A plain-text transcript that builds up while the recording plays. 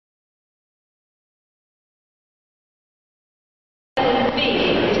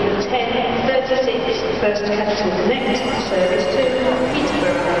First cancelled the next service to Edinburgh.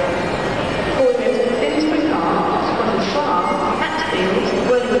 Orders to Finsbury Park, Scotland Farm, Hatfield,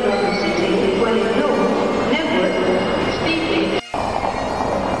 Wellingborough Northern City, Wellingborough North, Network, Stevenage.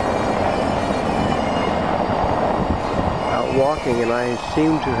 Out walking, and I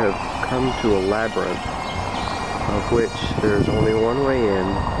seem to have come to a labyrinth of which there's only one way in,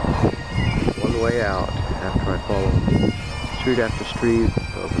 one way out after I follow street after street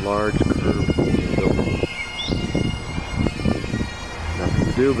of large curved buildings. Nothing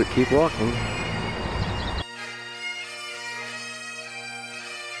to do but keep walking.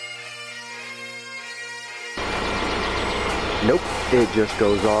 Nope, it just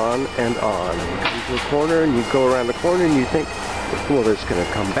goes on and on. You come to a corner and you go around the corner and you think, well, it's going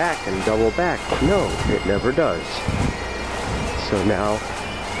to come back and double back. No, it never does. So now,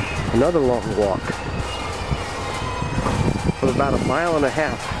 another long walk of about 1.5 miles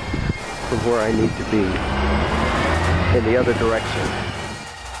from where I need to be in the other direction.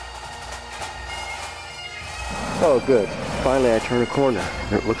 Oh, good. Finally, I turn a corner.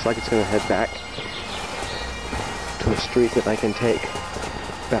 It looks like it's going to head back to a street that I can take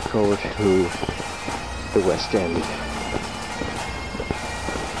back over to the West End.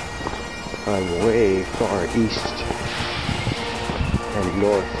 I'm way far east and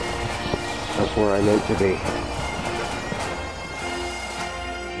north of where I meant to be.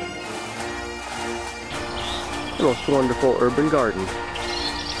 The most wonderful urban garden.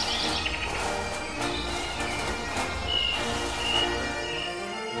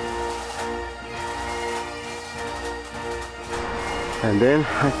 And then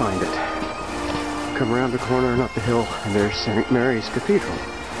I find it. Come around the corner and up the hill, and there's St. Mary's Cathedral.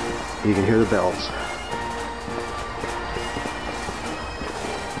 You can hear the bells.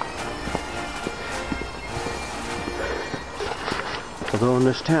 Although in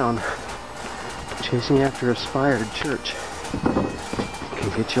this town, chasing after a spired church can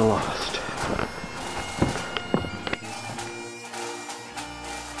get you lost.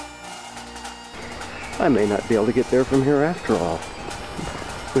 I may not be able to get there from here after all.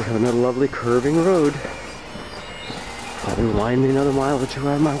 We have another lovely curving road. Probably wind me another mile or two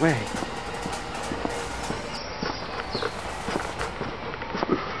out of my way.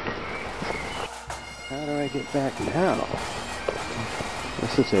 How do I get back now?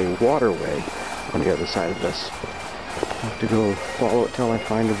 This is a waterway on the other side of this. I have to go follow it till I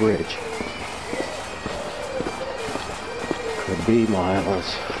find a bridge. Could be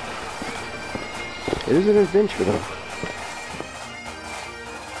miles. It is an adventure though.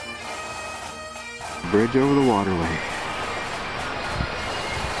 Bridge over the waterway.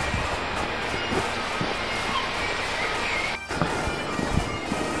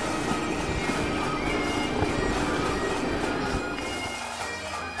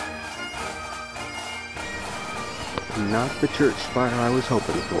 Not the church spire I was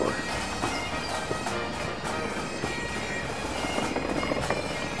hoping for.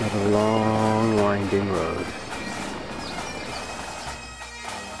 Another long, winding road.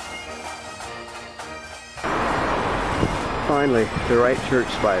 Finally, the right church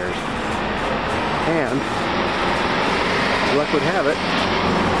spires. And, luck would have it,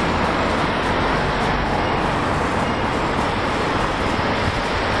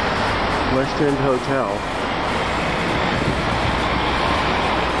 West End Hotel.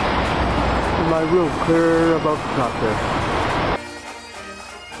 My room clear above the top there.